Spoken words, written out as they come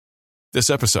This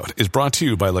episode is brought to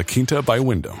you by La Quinta by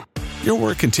Wyndham. Your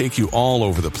work can take you all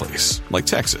over the place, like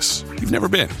Texas. You've never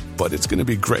been, but it's going to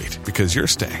be great because you're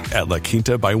staying at La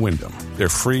Quinta by Wyndham. Their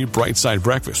free Bright Side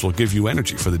breakfast will give you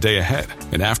energy for the day ahead.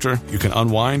 And after, you can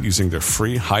unwind using their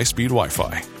free high-speed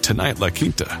Wi-Fi. Tonight, La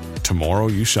Quinta. Tomorrow,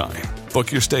 you shine.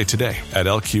 Book your stay today at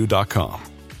LQ.com.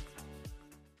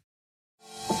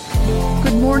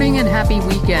 Good morning and happy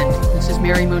weekend. This is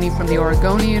Mary Mooney from The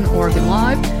Oregonian, Oregon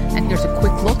Live, and here's a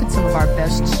quick look at some of our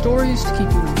best stories to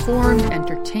keep you informed,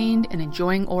 entertained, and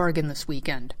enjoying Oregon this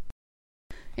weekend.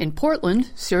 In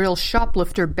Portland, serial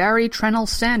shoplifter Barry Trennell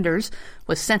Sanders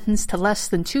was sentenced to less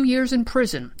than 2 years in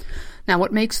prison. Now,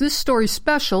 what makes this story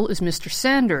special is Mr.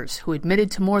 Sanders, who admitted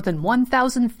to more than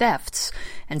 1,000 thefts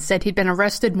and said he'd been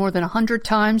arrested more than 100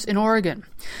 times in Oregon.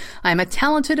 "I am a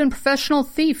talented and professional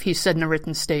thief," he said in a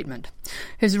written statement.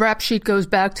 His rap sheet goes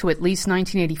back to at least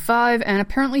 1985, and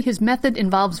apparently his method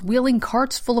involves wheeling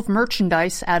carts full of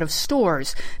merchandise out of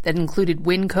stores that included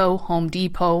Winco, Home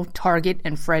Depot, Target,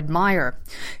 and Fred Meyer.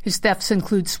 His thefts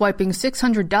include swiping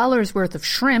 $600 worth of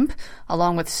shrimp,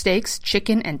 along with steaks,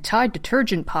 chicken, and Tide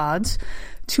detergent pods,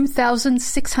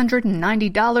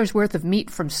 $2,690 worth of meat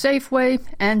from Safeway,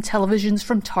 and televisions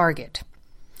from Target.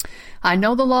 "I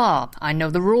know the law. I know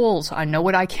the rules. I know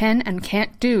what I can and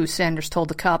can't do," Sanders told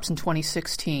the cops in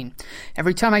 2016.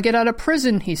 "Every time I get out of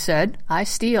prison," he said, "I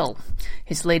steal."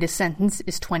 His latest sentence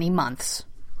is 20 months.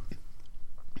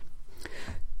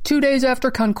 2 days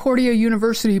after Concordia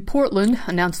University Portland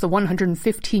announced the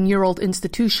 115-year-old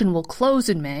institution will close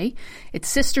in May, its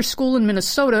sister school in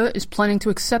Minnesota is planning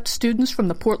to accept students from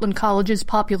the Portland College's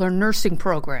popular nursing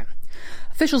program.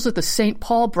 Officials at the St.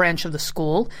 Paul branch of the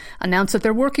school announced that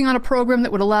they're working on a program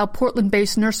that would allow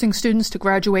Portland-based nursing students to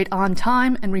graduate on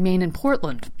time and remain in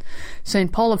Portland.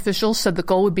 St. Paul officials said the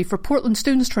goal would be for Portland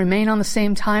students to remain on the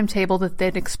same timetable that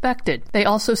they'd expected. They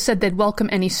also said they'd welcome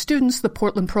any students the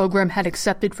Portland program had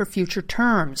accepted for future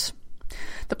terms.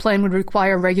 The plan would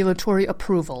require regulatory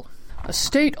approval. A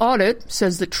state audit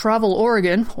says that Travel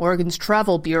Oregon, Oregon's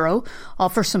travel bureau,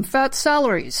 offers some fat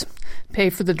salaries.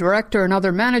 Pay for the director and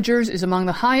other managers is among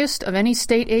the highest of any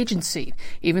state agency,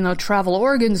 even though Travel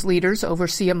Oregon's leaders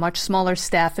oversee a much smaller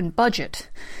staff and budget.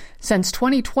 Since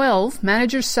 2012,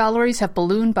 managers' salaries have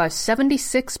ballooned by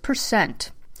 76%.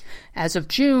 As of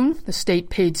June, the state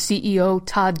paid CEO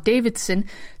Todd Davidson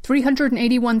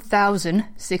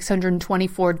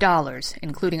 $381,624,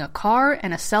 including a car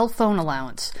and a cell phone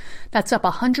allowance. That's up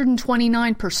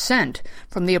 129%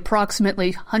 from the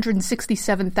approximately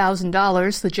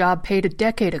 $167,000 the job paid a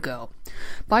decade ago.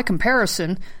 By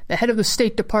comparison, the head of the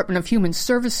State Department of Human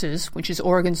Services, which is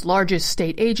Oregon's largest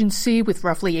state agency with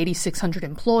roughly 8,600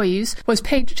 employees, was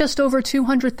paid just over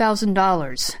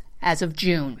 $200,000. As of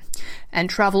June, and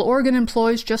Travel Oregon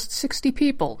employs just 60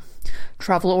 people.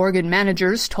 Travel Oregon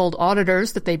managers told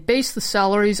auditors that they based the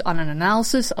salaries on an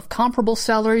analysis of comparable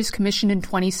salaries commissioned in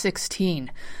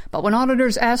 2016. But when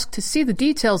auditors asked to see the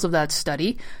details of that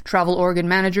study, Travel Oregon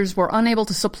managers were unable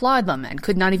to supply them and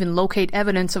could not even locate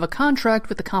evidence of a contract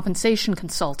with the compensation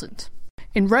consultant.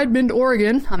 In Redmond,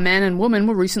 Oregon, a man and woman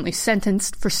were recently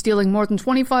sentenced for stealing more than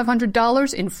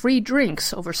 $2,500 in free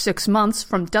drinks over 6 months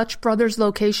from Dutch Brothers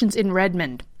locations in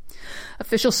Redmond.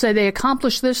 Officials say they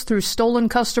accomplished this through stolen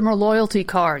customer loyalty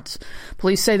cards.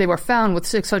 Police say they were found with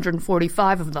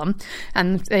 645 of them,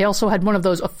 and they also had one of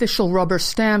those official rubber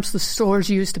stamps the stores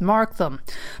used to mark them.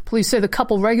 Police say the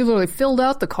couple regularly filled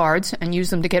out the cards and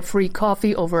used them to get free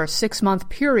coffee over a 6-month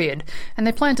period, and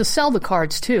they plan to sell the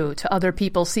cards, too, to other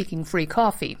people seeking free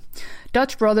coffee.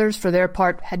 Dutch Brothers, for their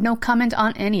part, had no comment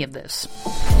on any of this.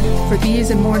 For these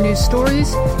and more news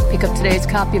stories, pick up today's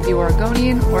copy of The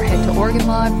Oregonian or head to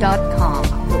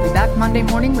OregonLive.com. We'll be back Monday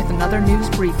morning with another news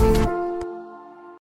briefing.